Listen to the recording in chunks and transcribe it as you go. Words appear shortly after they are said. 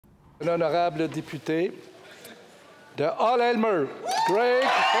L'honorable député de Hull-Aylmer, Greg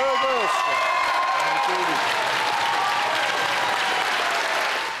Fergus.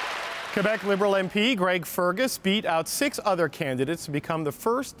 Quebec Liberal MP Greg Fergus beat out 6 other candidates to become the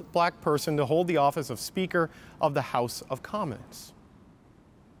first black person to hold the office of Speaker of the House of Commons.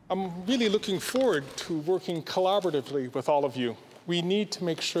 I'm really looking forward to working collaboratively with all of you. We need to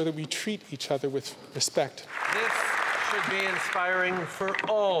make sure that we treat each other with respect. This should be inspiring for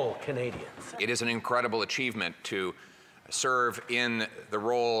all Canadians. It is an incredible achievement to serve in the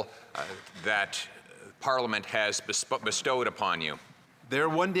role that Parliament has bestowed upon you. They're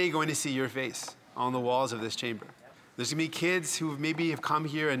one day going to see your face on the walls of this chamber. There's going to be kids who maybe have come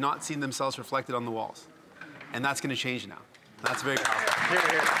here and not seen themselves reflected on the walls. And that's going to change now. That's very powerful. Hear,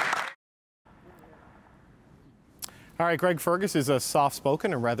 hear. All right, Greg Fergus is a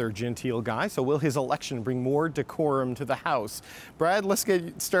soft-spoken and rather genteel guy, so will his election bring more decorum to the House? Brad, let's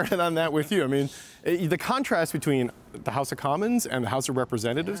get started on that with you. I mean, the contrast between the House of Commons and the House of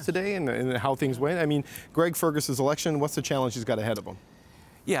Representatives today and how things went. I mean, Greg Fergus's election, what's the challenge he's got ahead of him?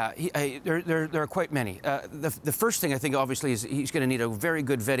 Yeah, there are quite many. The first thing I think, obviously, is he's going to need a very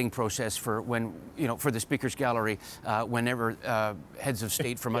good vetting process for when, for the Speaker's Gallery, whenever heads of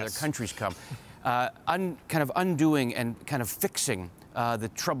state from other countries come. Kind of undoing and kind of fixing the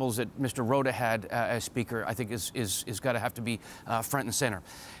troubles that Mr. Rhoda had as Speaker, I think is got to have to be front and center.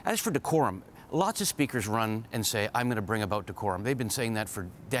 As for decorum, lots of speakers run and say, I'm going to bring about decorum. They've been saying that for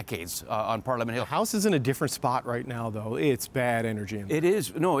decades on Parliament Hill. The House is in a different spot right now, though. It's bad energy. It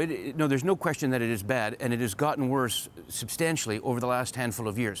is. No, there's no question that it is bad, and it has gotten worse substantially over the last handful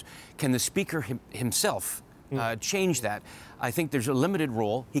of years. Can the Speaker himself change that? I think there's a limited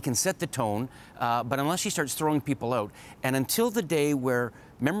role. He can set the tone, but unless he starts throwing people out, and until the day where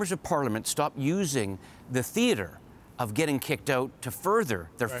members of Parliament stop using the theatre of getting kicked out to further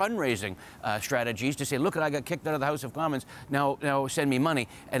their fundraising strategies, to say, look, I got kicked out of the House of Commons, now send me money.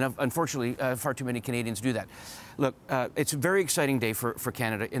 And unfortunately, far too many Canadians do that. Look, it's a very exciting day for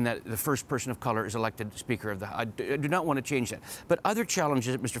Canada in that the first person of colour is elected Speaker of the House. I do not want to change that. But other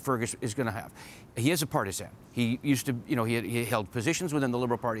challenges that Mr. Fergus is going to have. He is a partisan. He used to, he held positions within the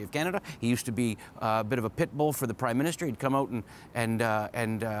Liberal Party of Canada. He used to be a bit of a pit bull for the Prime Minister. He'd come out and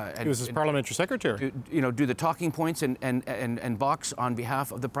he was his parliamentary secretary. Do the talking points and box on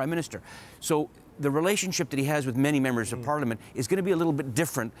behalf of the Prime Minister. So the relationship that he has with many members of Parliament is going to be a little bit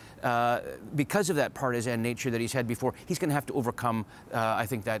different because of that partisan nature that he's had before. He's going to have to overcome, I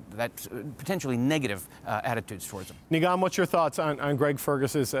think, that potentially negative attitudes towards him. Nigam, what's your thoughts on Greg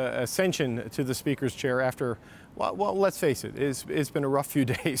Fergus's ascension to the Speaker's chair after, well, let's face it, it's been a rough few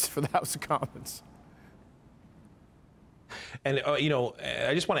days for the House of Commons? And,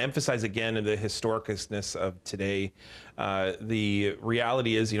 I just want to emphasize again the historicness of today. The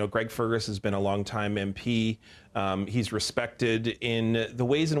reality is, Greg Fergus has been a longtime MP. He's respected in the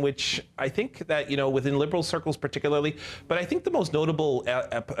ways in which I think that, within Liberal circles particularly, but I think the most notable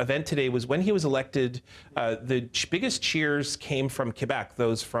event today was when he was elected, the biggest cheers came from Quebec,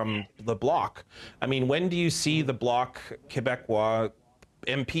 those from the Bloc. I mean, when do you see the Bloc Québécois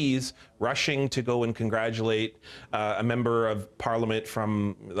MPs rushing to go and congratulate a member of Parliament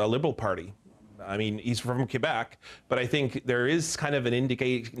from the Liberal Party? I mean, he's from Quebec, but I think there is kind of an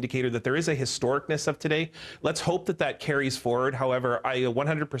indicator that there is a historicness of today. Let's hope that that carries forward. However, I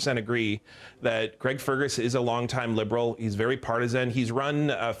 100% agree that Greg Fergus is a longtime Liberal. He's very partisan. He's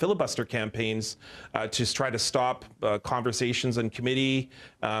run filibuster campaigns to try to stop conversations in committee.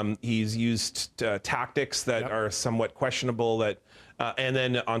 He's used tactics that are somewhat questionable that and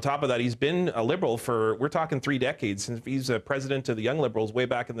then on top of that, he's been a Liberal for, we're talking 3 decades. Since he's a president of the Young Liberals way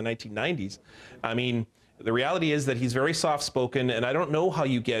back in the 1990s. I mean, the reality is that he's very soft-spoken, and I don't know how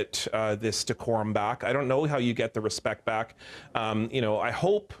you get this decorum back. I don't know how you get the respect back. I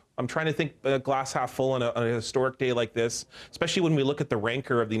hope, I'm trying to think glass half full on a historic day like this, especially when we look at the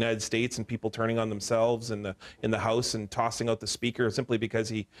rancor of the United States and people turning on themselves in the House and tossing out the Speaker simply because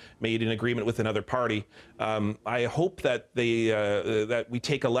he made an agreement with another party. I hope that that we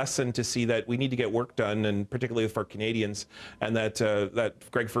take a lesson to see that we need to get work done, and particularly for Canadians, and that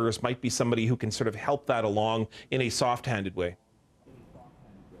Greg Fergus might be somebody who can sort of help that along in a soft-handed way.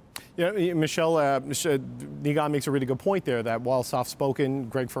 Yeah, Michelle, Nigam makes a really good point there that while soft-spoken,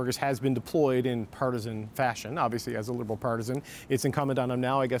 Greg Fergus has been deployed in partisan fashion, obviously as a Liberal partisan. It's incumbent on him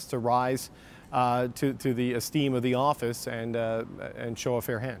now, I guess, to rise to the esteem of the office and show a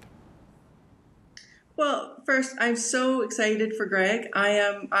fair hand. Well, first, I'm so excited for Greg.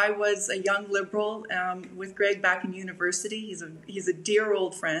 I was a young Liberal with Greg back in university. He's a dear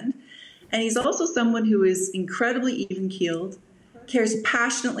old friend. And he's also someone who is incredibly even-keeled, cares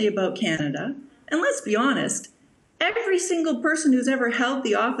passionately about Canada. And let's be honest, every single person who's ever held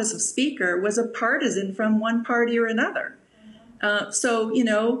the office of Speaker was a partisan from one party or another.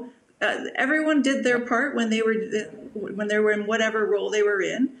 Everyone did their part when they were in whatever role they were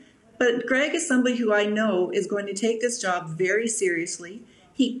in. But Greg is somebody who I know is going to take this job very seriously.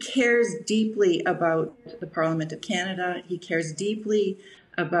 He cares deeply about the Parliament of Canada. He cares deeply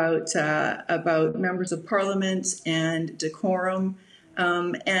about members of Parliament and decorum.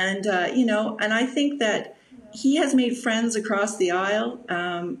 And I think that he has made friends across the aisle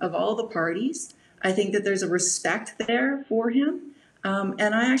of all the parties. I think that there's a respect there for him.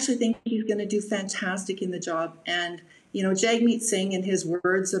 And I actually think he's going to do fantastic in the job. And, Jagmeet Singh and his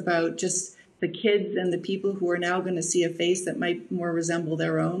words about just the kids and the people who are now going to see a face that might more resemble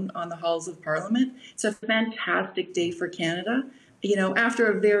their own on the halls of Parliament. It's a fantastic day for Canada,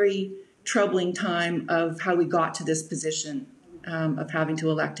 after a very troubling time of how we got to this position of having to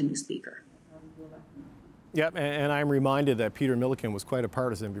elect a new speaker. Yep, and I'm reminded that Peter Milliken was quite a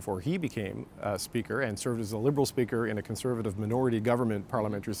partisan before he became Speaker and served as a Liberal Speaker in a Conservative minority government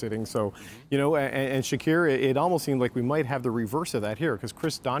parliamentary sitting. So, and Shakir, it almost seemed like we might have the reverse of that here, because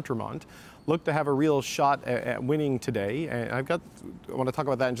Chris d'Entremont looked to have a real shot at winning today. And I want to talk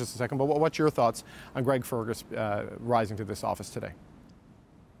about that in just a second, but what's your thoughts on Greg Fergus rising to this office today?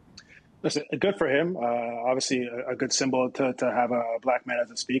 Listen, good for him. Obviously, a good symbol to have a black man as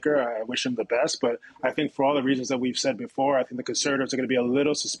a speaker. I wish him the best. But I think for all the reasons that we've said before, I think the Conservatives are going to be a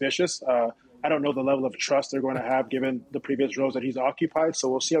little suspicious. I don't know the level of trust they're going to have given the previous roles that he's occupied. So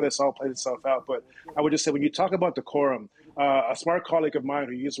we'll see how this all plays itself out. But I would just say when you talk about decorum, a smart colleague of mine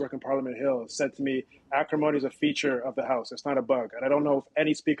who used to work in Parliament Hill said to me, acrimony is a feature of the House. It's not a bug. And I don't know if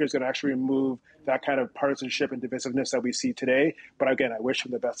any speaker is going to actually remove that kind of partisanship and divisiveness that we see today. But again, I wish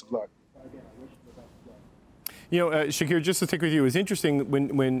him the best of luck. Shakir, just to stick with you, it was interesting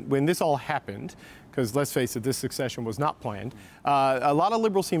when this all happened, because let's face it, this succession was not planned. A lot of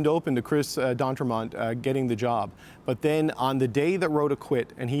Liberals seemed open to Chris d'Entremont getting the job. But then on the day that Rhoda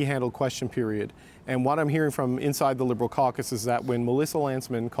quit and he handled question period, and what I'm hearing from inside the Liberal caucus is that when Melissa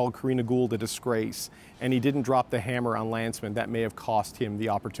Lantsman called Karina Gould a disgrace and he didn't drop the hammer on Lantsman, that may have cost him the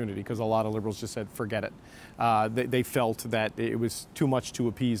opportunity, because a lot of Liberals just said, forget it. They felt that it was too much to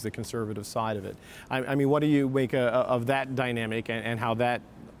appease the Conservative side of it. I mean, what do you make of that dynamic and how that,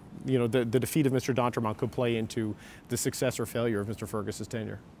 the defeat of Mr. d'Entremont could play into the success or failure of Mr. Fergus's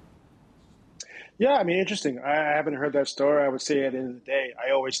tenure? Yeah, I mean, interesting. I haven't heard that story. I would say at the end of the day,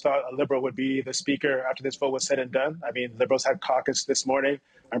 I always thought a Liberal would be the Speaker after this vote was said and done. I mean, Liberals had caucus this morning.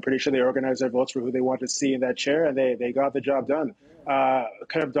 I'm pretty sure they organized their votes for who they wanted to see in that chair, and they got the job done.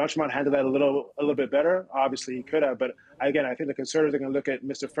 Could have d'Entremont handled that a little bit better? Obviously, he could have. But again, I think the Conservatives are going to look at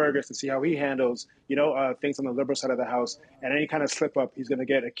Mr. Fergus and see how he handles, things on the Liberal side of the House. And any kind of slip up, he's going to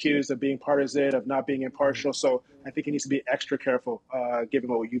get accused of being partisan, of not being impartial. So I think he needs to be extra careful, given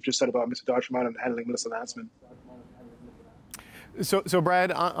what you've just said about Mr. d'Entremont and handling Melissa Lantsman. So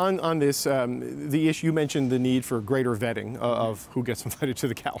Brad, on this, the issue, you mentioned the need for greater vetting of who gets invited to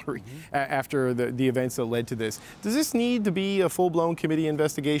the gallery after the events that led to this. Does this need to be a full-blown committee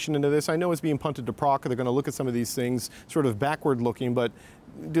investigation into this? I know it's being punted to Proc. They're going to look at some of these things sort of backward-looking, but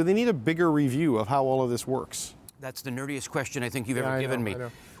do they need a bigger review of how all of this works? That's the nerdiest question I think you've ever given me.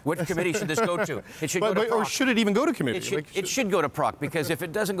 What committee should this go to? It should go to Proc. Or should it even go to committee? It should go to Proc, because if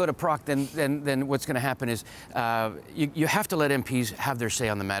it doesn't go to Proc, then what's going to happen is you have to let MPs have their say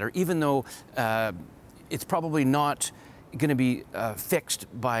on the matter, even though it's probably not going to be fixed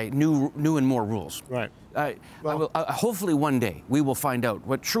by new and more rules. Right. Hopefully one day we will find out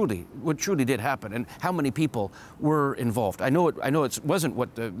what truly did happen and how many people were involved. I know it wasn't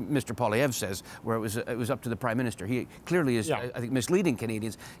what Mr. Poilievre says, where it was up to the Prime Minister. He clearly is, I think, misleading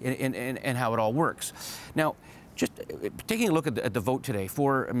Canadians in how it all works. Now, just taking a look at the vote today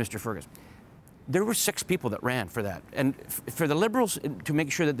for Mr. Fergus, there were 6 people that ran for that. And for the Liberals to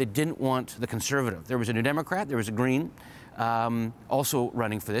make sure that they didn't want the Conservative, there was a New Democrat, there was a Green, also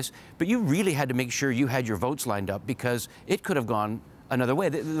running for this. But you really had to make sure you had your votes lined up, because it could have gone another way.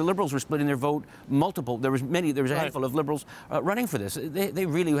 The Liberals were splitting their vote multiple. There was a handful of Liberals running for this. They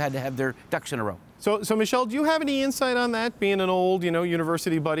really had to have their ducks in a row. So Michelle, do you have any insight on that, being an old,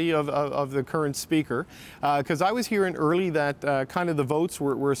 university buddy of the current speaker? Because I was hearing early that kind of the votes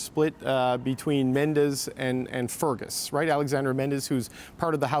were split between Mendes and Fergus, right? Alexander Mendes, who's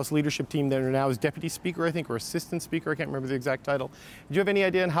part of the House leadership team there now, is deputy speaker, I think, or assistant speaker. I can't remember the exact title. Do you have any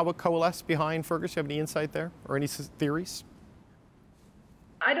idea on how it coalesced behind Fergus? Do you have any insight there, or any theories?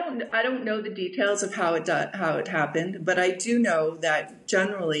 I don't know the details of how it happened, but I do know that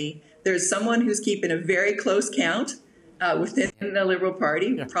generally there's someone who's keeping a very close count within the Liberal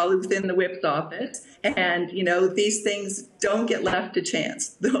Party, probably within the whip's office. And, these things don't get left to chance.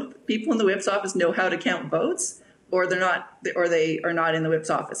 The people in the whip's office know how to count votes, or they are not in the whip's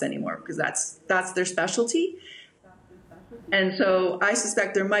office anymore, because that's their specialty. And so I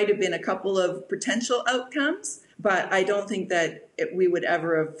suspect there might have been a couple of potential outcomes, but I don't think that we would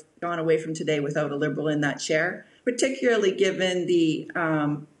ever have gone away from today without a Liberal in that chair, particularly given the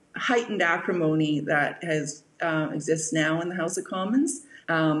heightened acrimony that exists now in the House of Commons,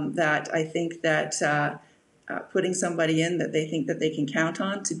 that I think that putting somebody in that they think that they can count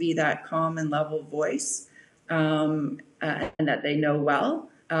on to be that calm and level voice and that they know well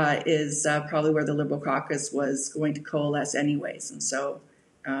is probably where the Liberal caucus was going to coalesce anyways. And so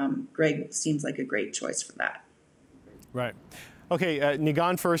Greg seems like a great choice for that. Right. Okay,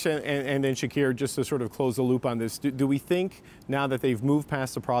 Nigan first and then Shakir, just to sort of close the loop on this. Do we think, now that they've moved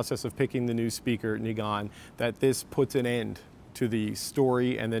past the process of picking the new speaker, Nigan, that this puts an end to the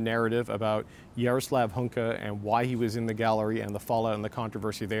story and the narrative about Jaroslav Hunka and why he was in the gallery and the fallout and the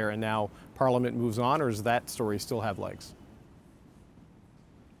controversy there, and now Parliament moves on, or does that story still have legs?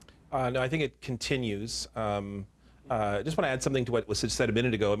 No, I think it continues. I just want to add something to what was said a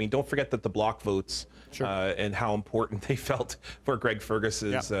minute ago. I mean, don't forget that the block votes and how important they felt for Greg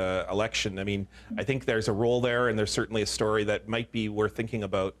Fergus's election. I mean, I think there's a role there, and there's certainly a story that might be worth thinking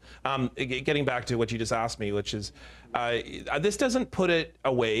about. Getting back to what you just asked me, which is, this doesn't put it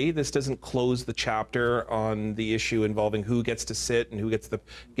away. This doesn't close the chapter on the issue involving who gets to sit and who gets to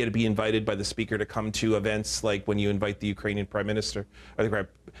be invited by the speaker to come to events like when you invite the Ukrainian Prime Minister or the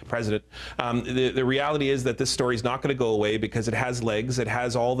President. The reality is that this story is not going to go away because it has legs. It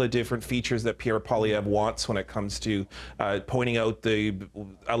has all the different features that Pierre Poilievre wants when it comes to pointing out the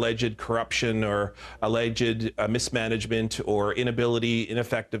alleged corruption or alleged mismanagement or inability,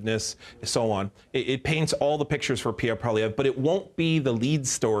 ineffectiveness, so on. It paints all the pictures for Pierre Poilievre, but it won't be the lead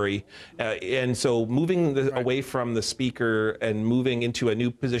story. And so moving away from the speaker and moving into a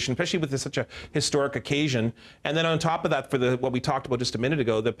new position, especially with such a historic occasion, and then on top of that, for what we talked about just a minute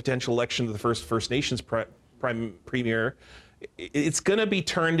ago, the potential election of the First Nations Premier, it's going to be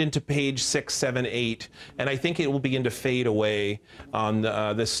turned into page 6, 7, 8, and I think it will begin to fade away on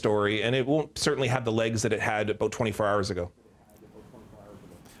this story, and it won't certainly have the legs that it had about 24 hours ago.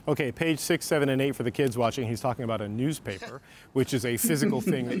 Okay, page 6, 7, and 8 for the kids watching. He's talking about a newspaper, which is a physical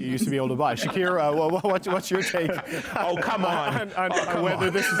thing that you used to be able to buy. Shakir, what's your take? Oh, come on. on whether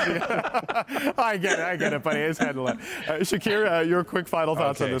this is the... I get it, buddy. It's handle it. Shakir, your quick final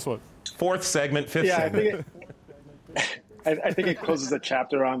thoughts on this one. Fourth segment, fifth segment. I think it closes a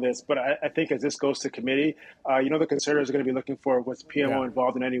chapter on this, but I think as this goes to committee, the Conservatives are going to be looking for, was PMO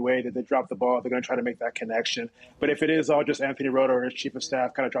involved in any way? Did they drop the ball? They're going to try to make that connection. But if it is all just Anthony Rota or his chief of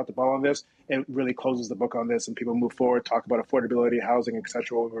staff kind of dropped the ball on this, it really closes the book on this, and people move forward, talk about affordability, housing, et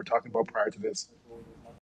cetera, what we were talking about prior to this.